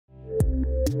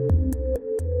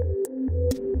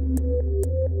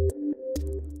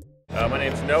My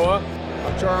name's Noah.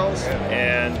 I'm Charles.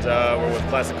 And we're with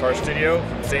Classic Car Studio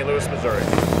in St. Louis, Missouri.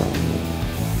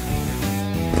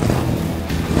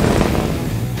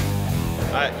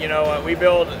 We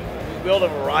build a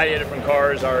variety of different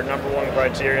cars. Our number one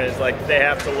criteria is they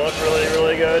have to look really,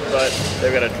 really good, but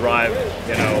they've got to drive.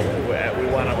 We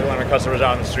want our customers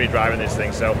out on the street driving these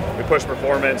things. So we push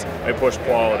performance, we push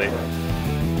quality.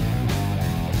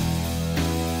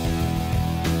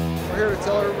 We're here to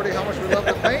tell everybody how much we love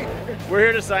the paint. We're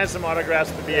here to sign some autographs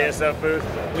at the BASF booth.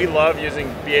 We love using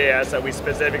BASF. We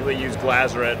specifically use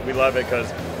Glasurit. We love it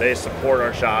because they support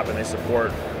our shop and they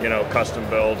support, custom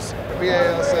builds.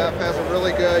 BASF has a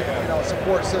really good,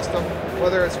 support system.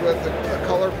 Whether it's with a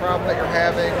color problem that you're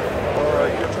having or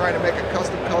you're trying to make a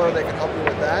custom color, they can help you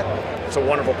with that. It's a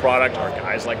wonderful product. Our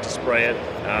guys like to spray it,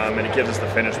 and it gives us the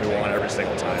finish we want every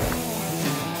single time.